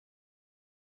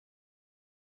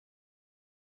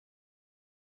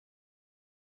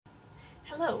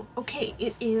Hello. Okay,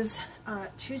 it is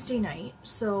Tuesday night,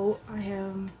 so I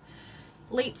am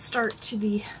late start to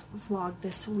the vlog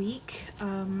this week.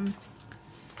 It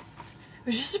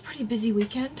was just a pretty busy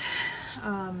weekend.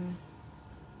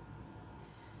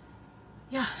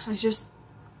 Yeah, I just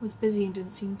was busy and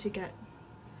didn't seem to get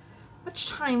much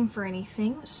time for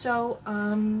anything. So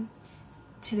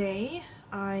today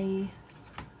I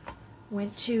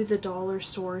went to the dollar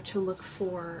store to look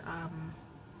for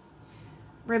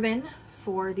ribbon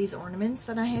for these ornaments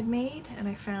that I had made, and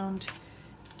I found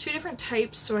two different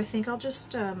types, so I think I'll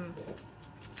just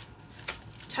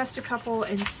test a couple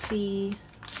and see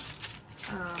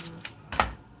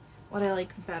what I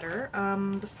like better.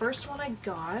 The first one I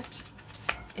got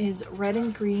is red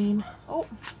and green. Oh,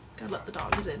 gotta let the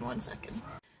dogs in 1 second.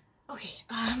 Okay,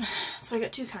 so I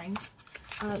got two kinds.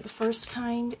 The first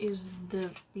kind is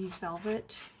these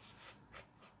velvet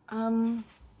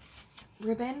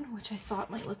ribbon, which I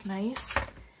thought might look nice,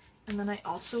 and then I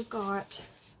also got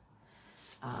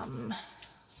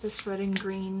this red and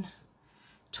green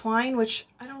twine, which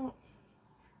I don't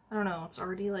know, it's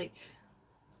already like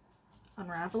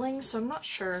unraveling, so I'm not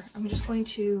sure. I'm just going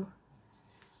to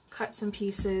cut some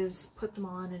pieces, put them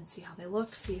on, and see how they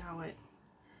look, see how it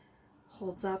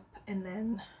holds up, and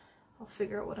then I'll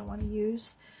figure out what I want to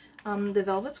use. The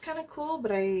velvet's kind of cool,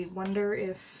 but I wonder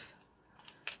if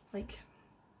like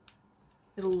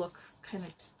it'll look kind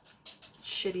of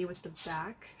shitty with the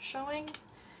back showing.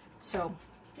 So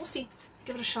we'll see.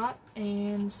 Give it a shot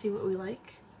and see what we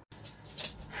like.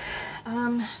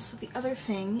 So the other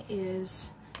thing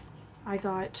is I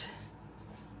got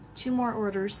two more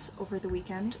orders over the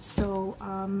weekend, so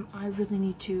I really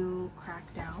need to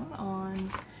crack down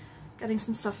on getting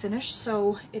some stuff finished.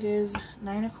 So it is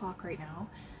 9 o'clock right now.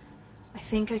 I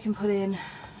think I can put in a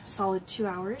solid 2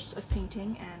 hours of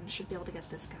painting and should be able to get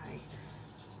this guy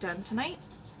done tonight.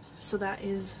 So that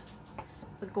is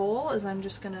the goal, is I'm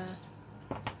just gonna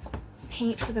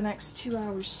paint for the next 2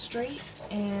 hours straight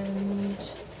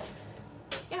and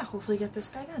yeah, hopefully get this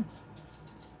guy done.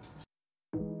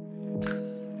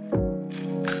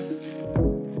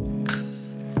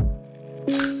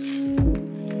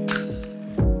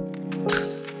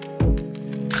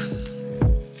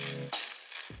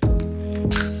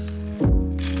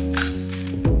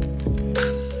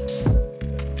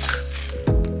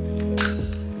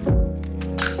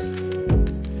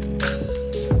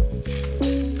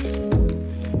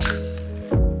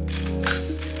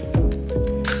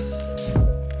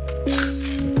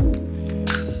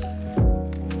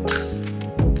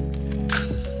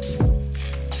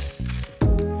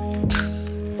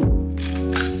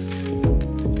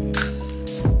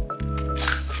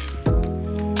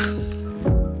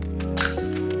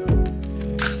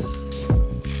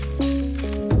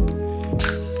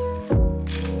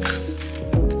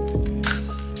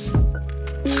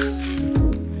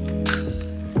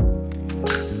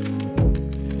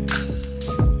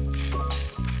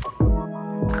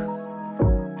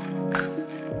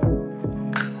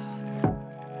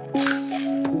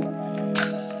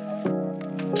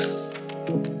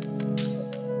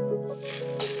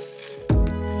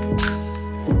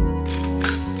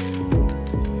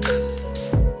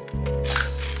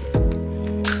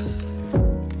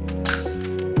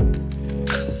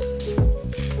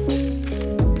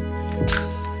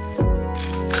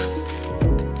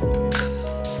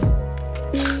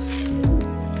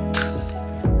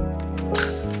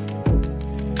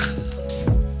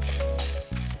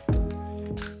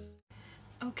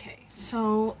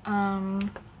 So,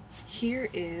 here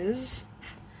is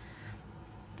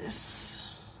this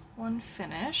one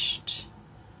finished.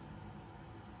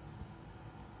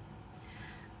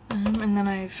 And then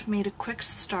I've made a quick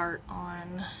start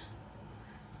on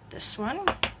this one.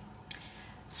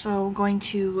 So I'm going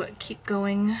to keep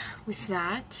going with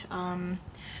that.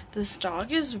 This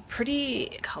dog is a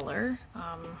pretty color.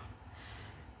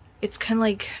 It's kind of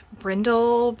like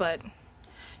brindle, but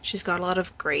she's got a lot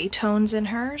of gray tones in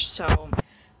her, so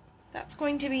that's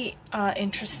going to be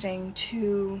interesting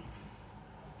to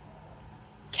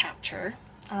capture.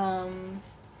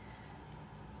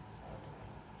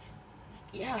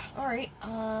 Yeah, alright.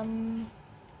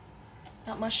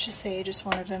 Not much to say, just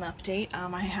wanted an update.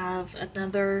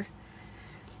 I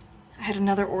had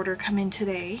another order come in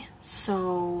today,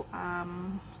 so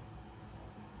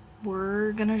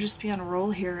we're gonna just be on a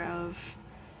roll here of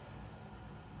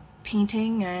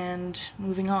painting and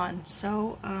moving on.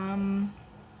 So I'm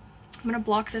gonna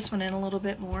block this one in a little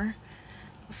bit more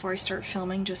before I start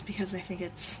filming, just because I think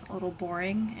it's a little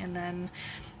boring. And then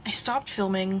I stopped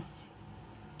filming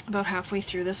about halfway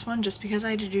through this one just because I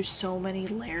had to do so many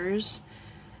layers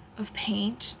of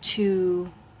paint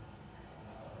to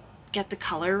get the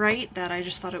color right that I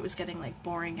just thought it was getting like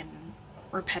boring and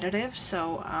repetitive.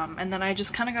 So and then I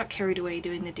just kind of got carried away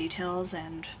doing the details,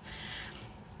 and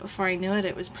before I knew it,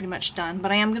 it was pretty much done.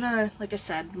 But I am gonna, like I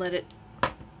said, let it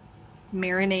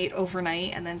marinate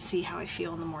overnight and then see how I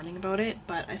feel in the morning about it.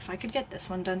 But if I could get this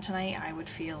one done tonight, I would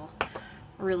feel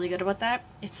really good about that.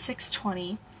 It's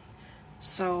 6:20,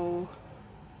 so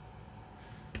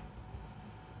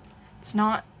it's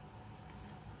not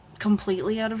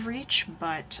completely out of reach,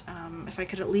 but if I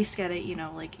could at least get it, you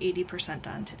know, like 80%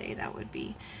 done today, that would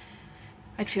be,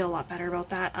 I'd feel a lot better about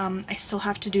that. I still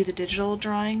have to do the digital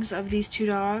drawings of these two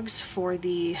dogs for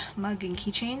the mug and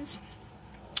keychains.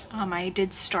 I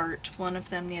did start one of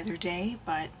them the other day,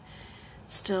 but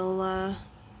still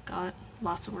got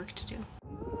lots of work to do.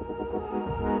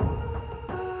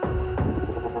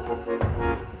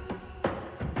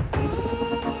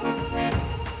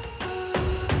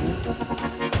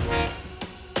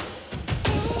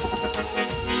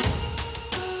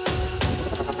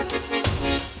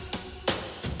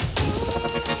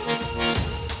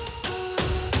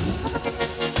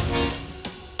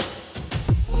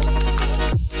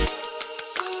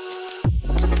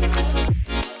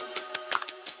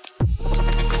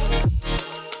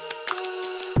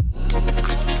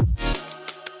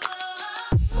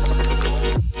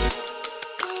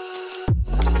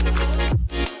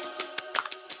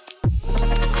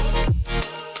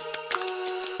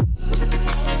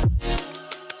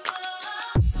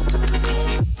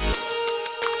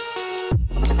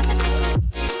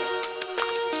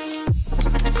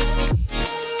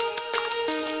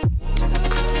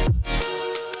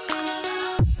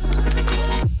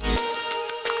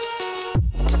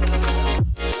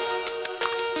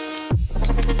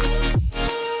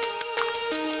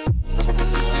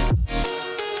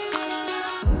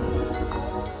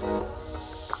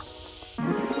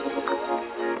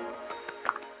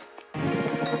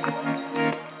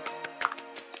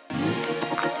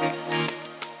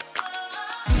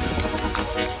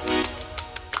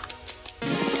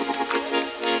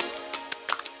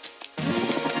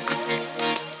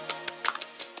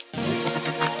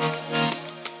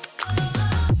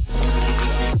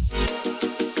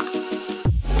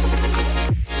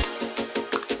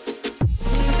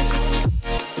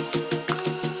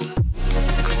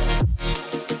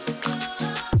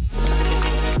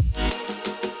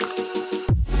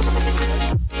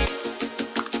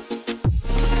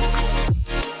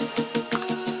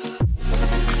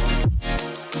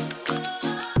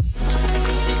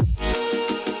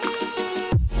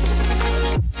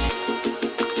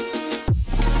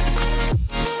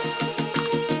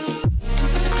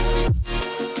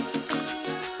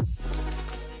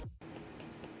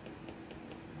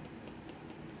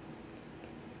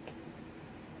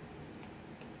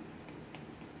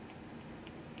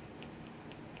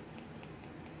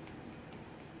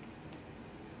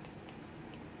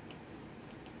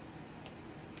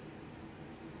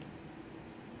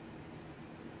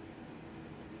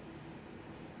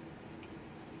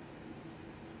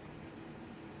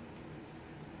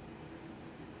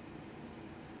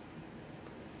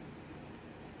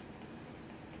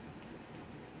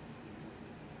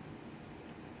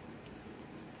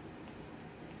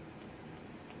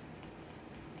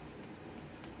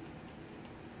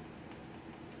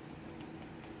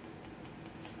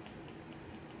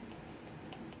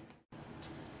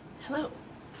 Hello.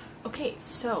 Okay,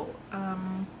 so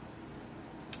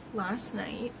last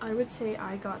night I would say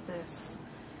I got this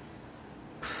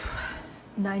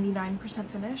 99%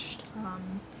 finished.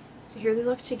 So here they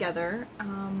look together.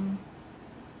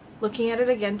 Looking at it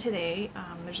again today,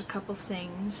 there's a couple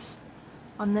things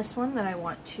on this one that I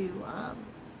want to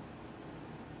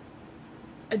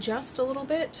adjust a little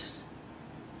bit.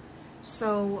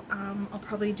 So I'll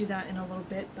probably do that in a little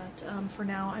bit, but for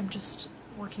now I'm just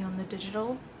working on the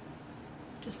digital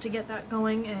just to get that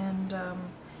going. And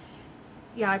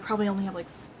yeah, I probably only have like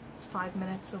 5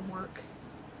 minutes of work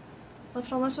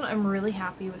left on this one. I'm really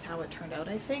happy with how it turned out,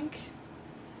 I think.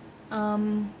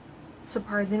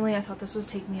 Surprisingly, I thought this was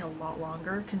taking me a lot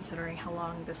longer considering how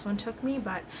long this one took me,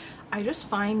 but I just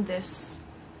find this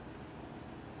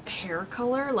hair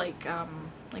color, like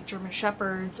German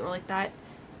Shepherds or like that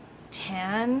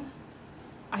tan,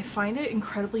 I find it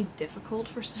incredibly difficult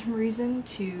for some reason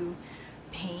to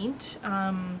paint.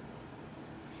 I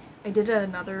did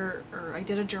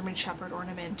a German Shepherd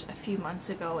ornament a few months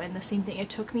ago, and the same thing. It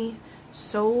took me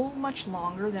so much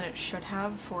longer than it should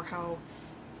have for how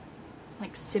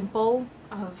like simple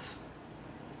of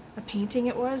a painting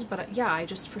it was. But yeah, I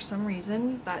just, for some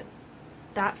reason,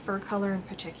 that fur color in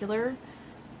particular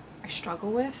I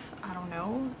struggle with. I don't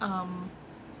know.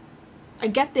 I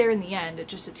get there in the end. It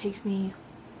takes me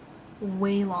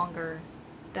way longer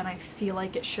than I feel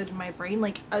like it should in my brain.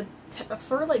 Like a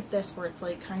fur like this, where it's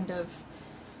like kind of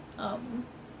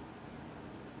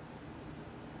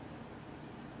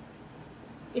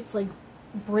it's like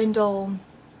brindle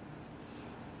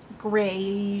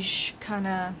grayish kind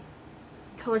of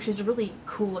color. She's a really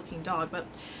cool looking dog, but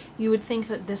you would think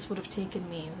that this would have taken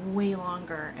me way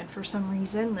longer, and for some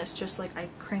reason this just like, I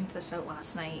cranked this out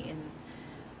last night in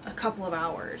a couple of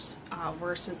hours,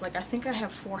 versus like I think I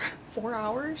have four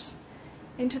hours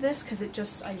into this, because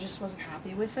I just wasn't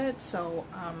happy with it. So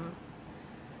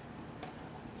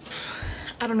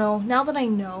I don't know, now that I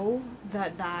know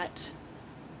that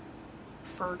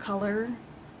fur color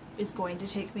is going to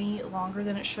take me longer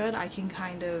than it should, I can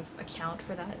kind of account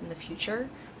for that in the future.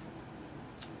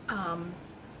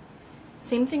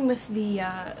 Same thing with the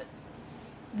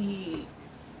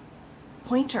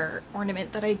pointer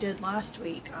ornament that I did last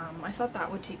week. I thought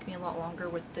that would take me a lot longer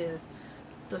with the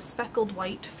speckled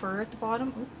white fur at the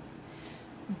bottom,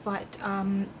 but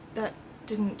that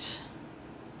didn't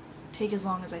take as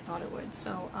long as I thought it would.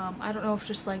 So I don't know if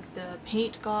just like the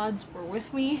paint gods were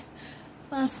with me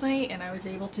last night and I was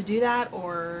able to do that,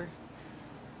 or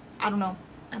I don't know,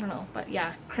 but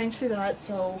yeah, cranked through that,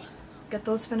 so I'll get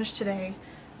those finished today.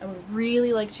 I would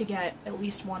really like to get at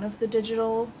least one of the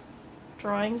digital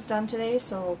drawings done today,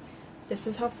 so this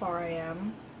is how far I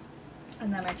am,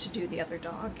 and then I have to do the other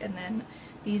dog, and then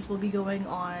these will be going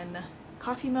on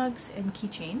coffee mugs and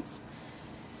keychains,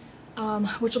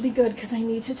 which will be good because I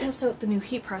need to test out the new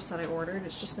heat press that I ordered.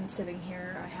 It's just been sitting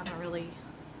here, I haven't really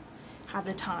had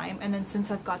the time, and then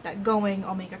since I've got that going,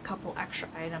 I'll make a couple extra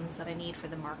items that I need for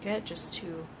the market just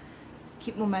to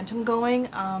keep momentum going.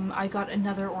 I got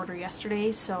another order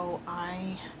yesterday, so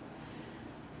I've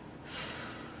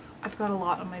got a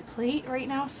lot on my plate right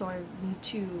now, so I need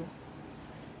to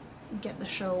get the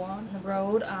show on the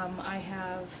road. I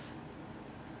have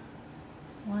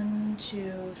 1,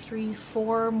 2, 3,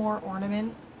 4 more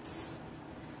ornaments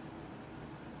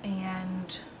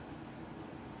and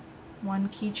 1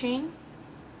 keychain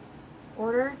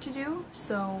order to do,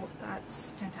 so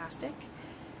that's fantastic.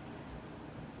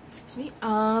 Excuse me.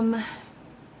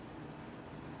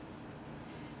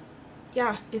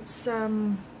 Yeah, it's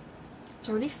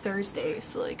already Thursday,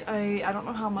 so like I don't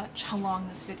know how long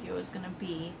this video is gonna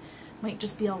be. Might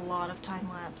just be a lot of time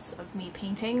lapse of me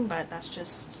painting, but that's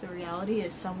just the reality.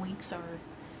 Is some weeks are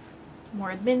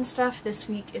more admin stuff. This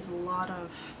week is a lot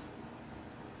of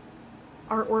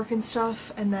artwork and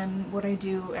stuff, and then what I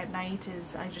do at night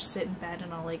is I just sit in bed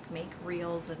and I'll like make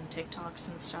reels and TikToks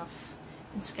and stuff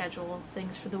and schedule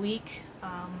things for the week,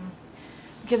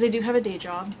 because I do have a day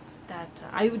job that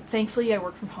thankfully I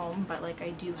work from home, but like I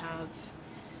do have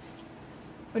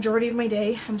majority of my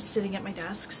day I'm sitting at my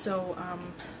desk, so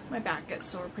my back gets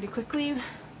sore pretty quickly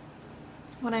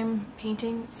when I'm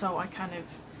painting, so I kind of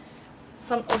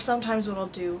sometimes what I'll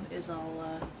do is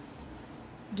I'll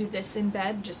do this in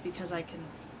bed just because I can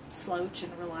slouch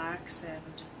and relax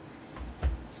and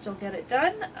still get it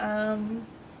done.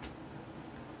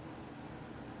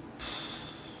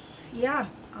 Yeah,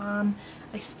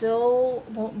 I still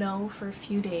won't know for a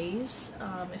few days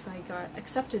if I got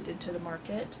accepted into the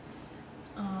market.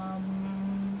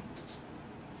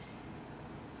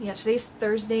 Yeah, today's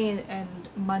Thursday and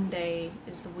Monday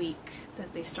is the week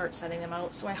that they start sending them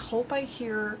out, so I hope I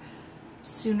hear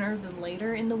sooner than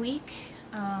later in the week,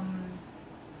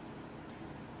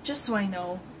 just so I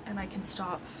know and I can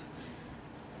stop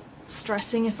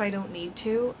stressing if I don't need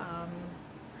to.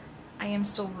 I am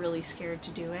still really scared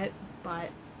to do it, but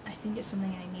I think it's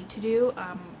something I need to do.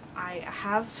 I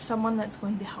have someone that's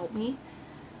going to help me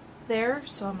there,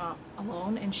 so I'm not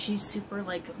alone, and she's super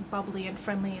like bubbly and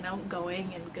friendly and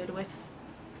outgoing and good with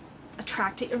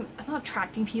not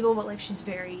attracting people, but like she's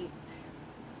very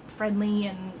friendly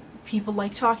and people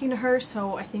like talking to her,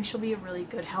 so I think she'll be a really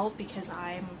good help, because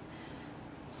I'm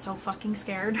so fucking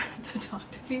scared to talk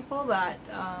to people that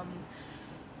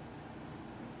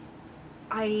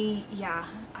I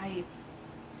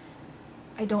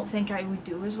don't think I would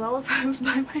do as well if I was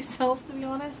by myself, to be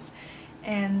honest.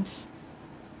 And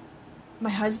my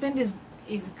husband is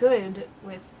good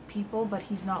with people, but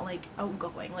he's not like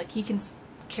outgoing. Like he can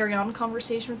carry on a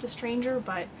conversation with a stranger,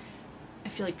 but I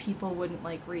feel like people wouldn't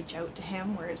like reach out to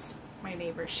him, whereas my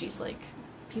neighbor, she's like,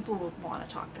 people would want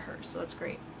to talk to her, so that's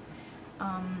great.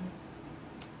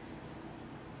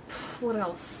 What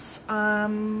else?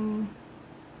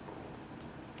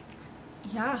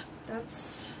 Yeah,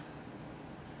 that's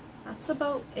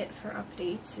about it for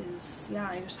updates. Yeah,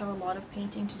 I just have a lot of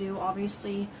painting to do.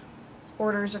 Obviously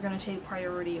orders are going to take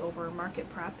priority over market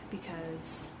prep,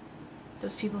 because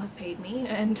those people have paid me,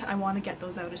 and I want to get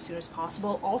those out as soon as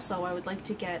possible. Also, I would like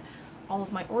to get all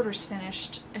of my orders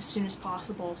finished as soon as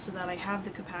possible so that I have the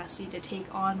capacity to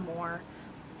take on more.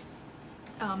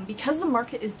 Because the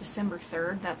market is December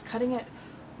 3rd, that's cutting it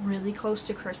really close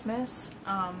to Christmas.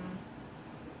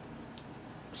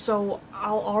 So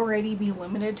I'll already be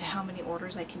limited to how many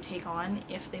orders I can take on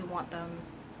if they want them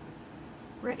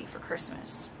ready for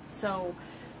Christmas. So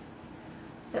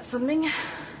that's something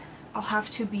I'll have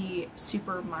to be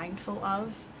super mindful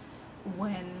of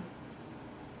when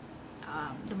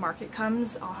the market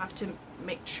comes. I'll have to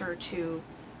make sure to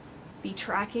be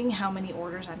tracking how many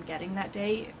orders I'm getting that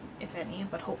day, if any,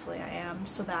 but hopefully I am,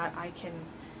 so that I can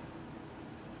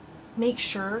make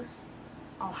sure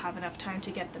I'll have enough time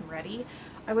to get them ready.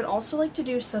 I would also like to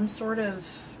do some sort of,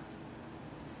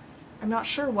 I'm not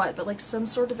sure what, but like some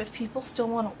sort of, if people still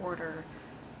want to order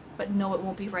but know it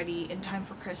won't be ready in time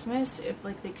for Christmas, if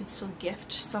like they could still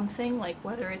gift something, like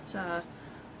whether it's a,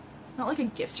 not like a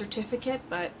gift certificate,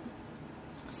 but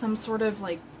some sort of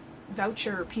like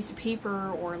voucher or piece of paper,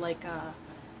 or like a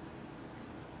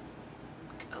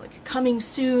coming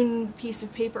soon piece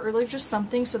of paper, or like just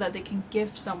something so that they can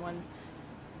give someone,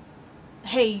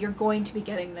 hey, you're going to be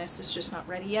getting this, it's just not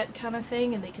ready yet, kind of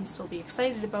thing, and they can still be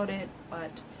excited about it.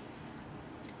 But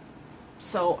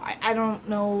so I don't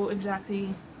know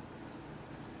exactly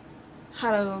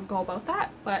how to go about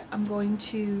that, but I'm going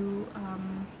to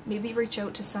maybe reach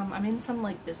out to some, I'm in some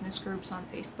like business groups on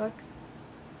Facebook,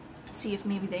 see if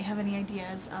maybe they have any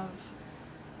ideas of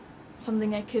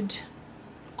something I could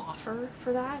offer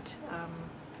for that.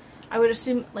 I would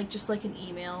assume like just like an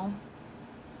email,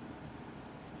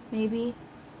 maybe.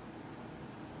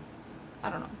 I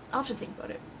don't know. I'll have to think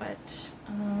about it, but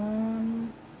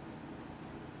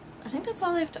I think that's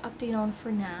all I have to update on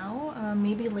for now.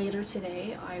 Maybe later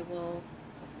today I will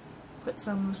put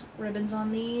some ribbons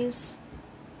on these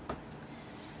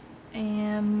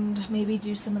and maybe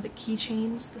do some of the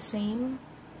keychains the same,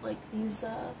 like these.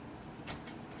 I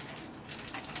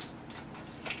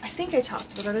think I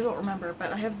talked about it, I don't remember,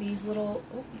 but I have these little,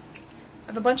 oh, I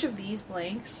have a bunch of these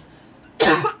blanks.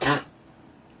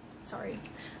 Sorry.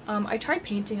 I tried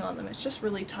painting on them. It's just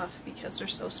really tough because they're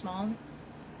so small.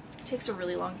 It takes a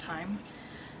really long time,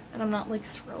 and I'm not like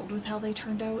thrilled with how they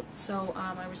turned out. So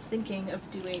I was thinking of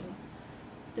doing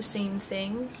the same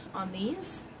thing on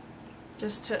these,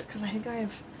 just to, because I think I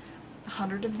have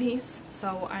 100 of these,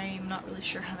 so I'm not really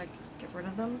sure how to get rid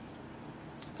of them.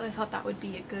 But I thought that would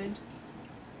be a good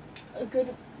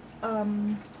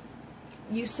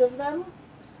use of them.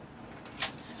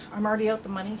 I'm already out the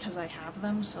money because I have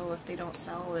them, so if they don't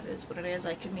sell, it is what it is.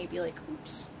 I could maybe like,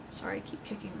 oops, sorry, I keep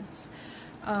kicking this.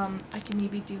 I can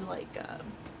maybe do like a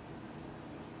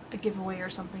giveaway or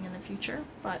something in the future,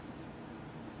 but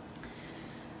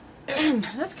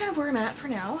that's kind of where I'm at for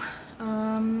now.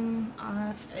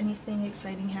 If anything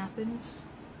exciting happens,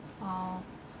 I'll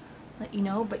let you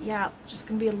know. But yeah, just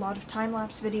gonna be a lot of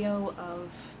time-lapse video of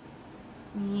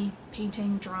me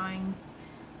painting, drawing,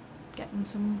 getting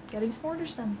some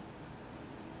orders done.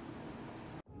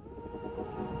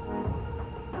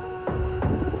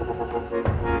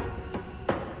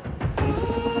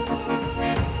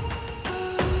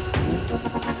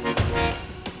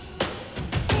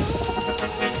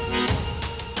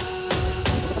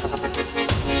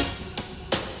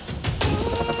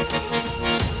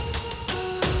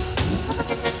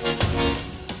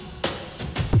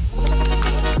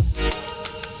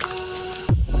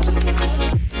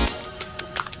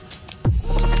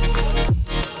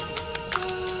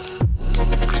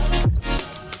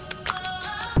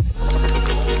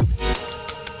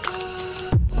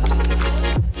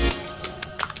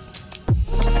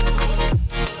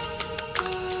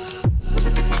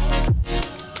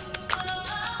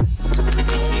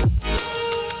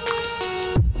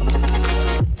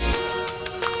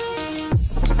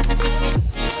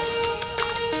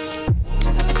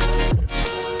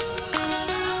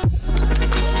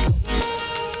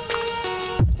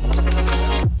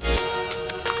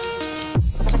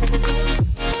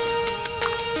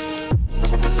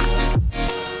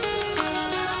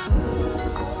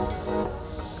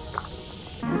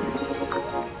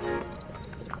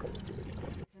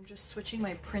 Switching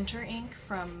my printer ink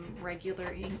from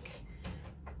regular ink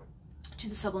to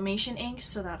the sublimation ink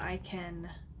so that I can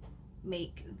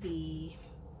make the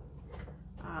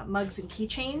mugs and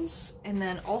keychains. And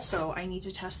then also I need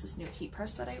to test this new heat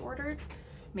press that I ordered,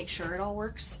 make sure it all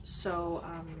works. So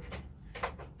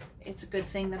it's a good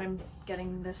thing that I'm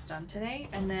getting this done today.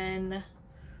 And then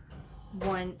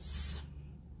once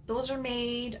those are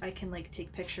made, I can like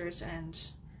take pictures and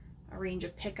arrange a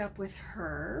pickup with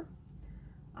her.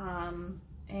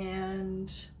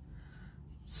 and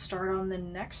start on the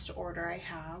next order I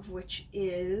have, which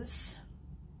is,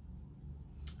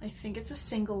 I think it's a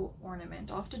single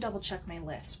ornament. I'll have to double check my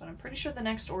list, but I'm pretty sure the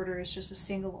next order is just a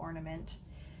single ornament.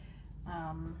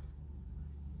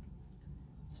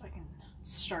 So I can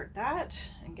start that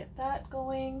and get that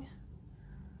going.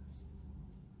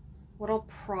 What I'll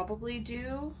probably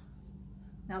do,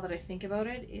 now that I think about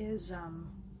it, is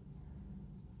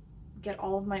get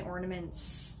all of my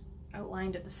ornaments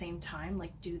outlined at the same time,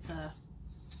 like do the,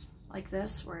 like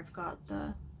this, where I've got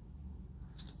the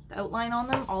outline on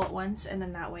them all at once, and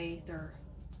then that way they're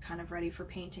kind of ready for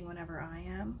painting whenever I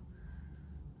am.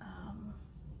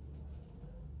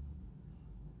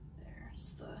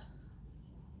 There's the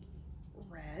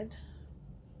red.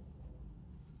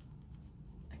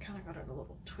 I kind of got it a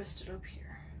little twisted up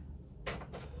here.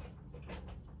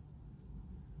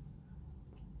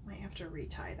 Might have to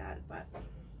retie that, but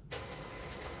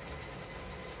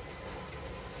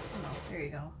oh no, there you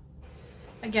go.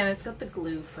 Again, it's got the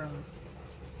glue from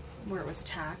where it was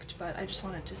tacked, but I just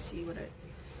wanted to see what it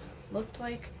looked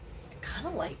like. I kind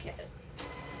of like it.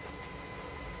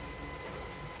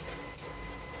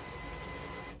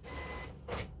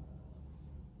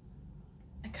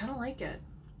 I kind of like it.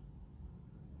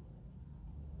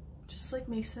 Just like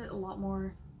makes it a lot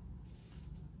more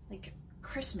like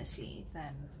Christmassy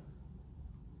than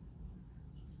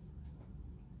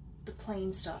the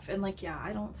plain stuff. And like, yeah,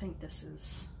 I don't think this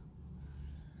is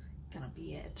gonna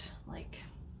be it. Like,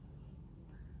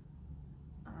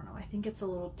 I don't know, I think it's a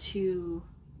little too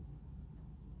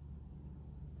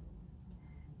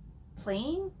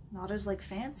plain, not as like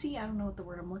fancy. I don't know what the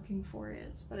word I'm looking for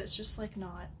is, but it's just like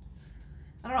not,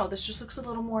 I don't know, this just looks a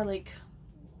little more like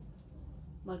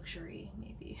luxury,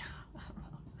 maybe. I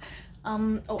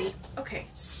don't know. Oh, okay,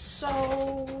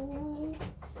 so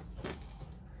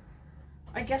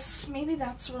I guess maybe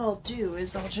that's what I'll do,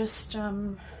 is I'll just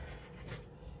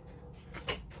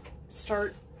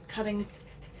start cutting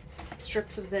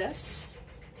strips of this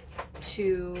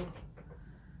to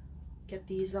get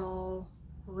these all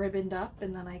ribboned up,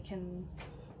 and then I can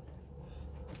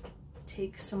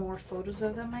take some more photos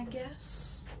of them, I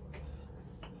guess.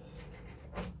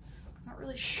 Not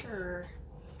really sure.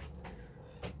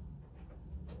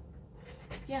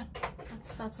 Yeah,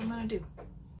 that's what I'm gonna do.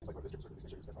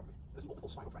 There's multiple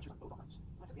spinal fractures on both arms.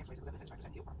 I took the x-rays of the x-rays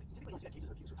and heal properly. Typically, you see cases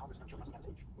of abuse with toddlers and children on that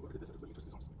age. When we look at this, it really just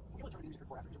is on its own. We only turned to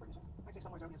for after you bring this in. I say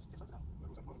somewhere as early as 6 months ago. Who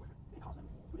was that one with? Did it cause them?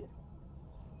 Who did?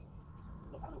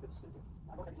 Look, I don't know if it's the same thing.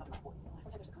 I know that it's not important.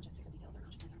 Sometimes there's subconscious fix of details our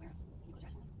conscious minds are aware of. Can you close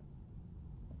your eyes for me?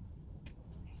 Okay.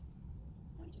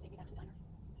 Now I need you to take me back to the diner.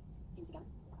 Can you see Gavin?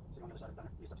 Sitting on the other side of the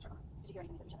diner. We have stuff to check on her. Did you hear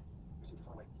anything we said to each other? We seem too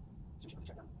far away. Soon she put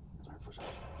the check down. That's when I heard the first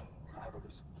shot. I have both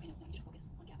these. Okay, no, you need to focus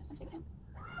on Gavin and stay with him.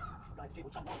 The guy at the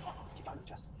table shot one. Keep firing in the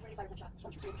chest. Where did he fire his shot? So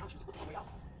once you see the count, she's just looking for the way out.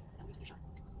 It's not when you took your shot.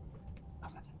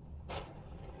 How's that?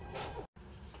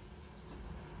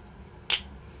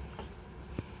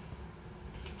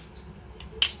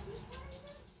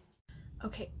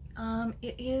 Okay,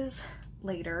 it is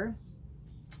later.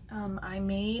 I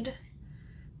made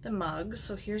the mug,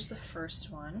 so here's the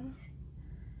first one.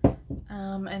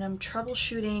 And I'm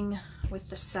troubleshooting with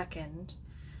the second.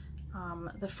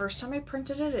 The first time I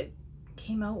printed it, it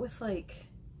came out with like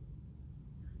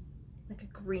a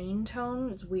green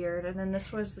tone. It's weird. And then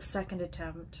this was the second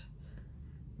attempt,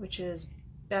 which is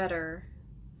better.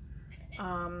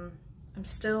 I'm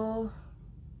still,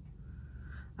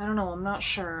 I don't know, I'm not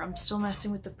sure. I'm still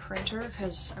messing with the printer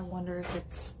because I wonder if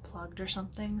it's plugged or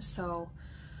something. So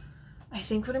I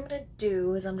think what I'm gonna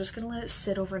do is I'm just gonna let it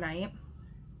sit overnight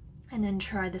and then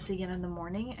try this again in the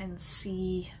morning and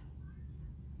see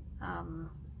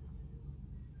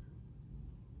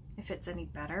if it's any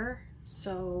better.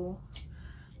 So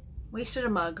wasted a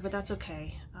mug, but that's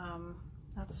okay.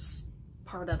 That's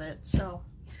part of it. So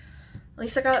at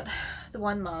least I got the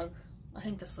one mug. I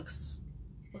think this looks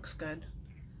good.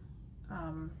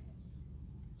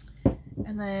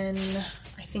 And then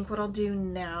I think what I'll do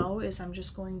now is I'm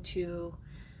just going to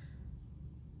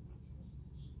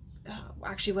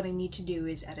actually what I need to do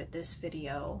is edit this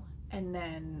video and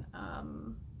then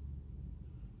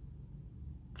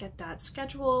get that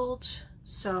scheduled.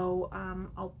 So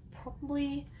I'll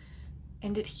probably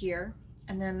end it here,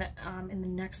 and then in the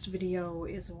next video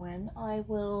is when I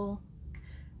will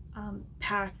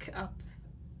pack up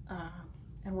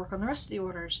and work on the rest of the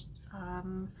orders.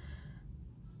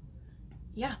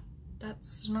 Yeah,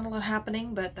 there's not a lot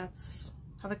happening, but that's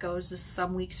how it goes.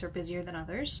 Some weeks are busier than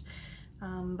others.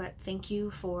 But thank you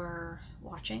for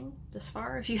watching this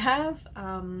far. If you have,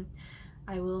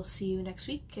 I will see you next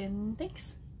week, and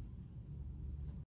thanks.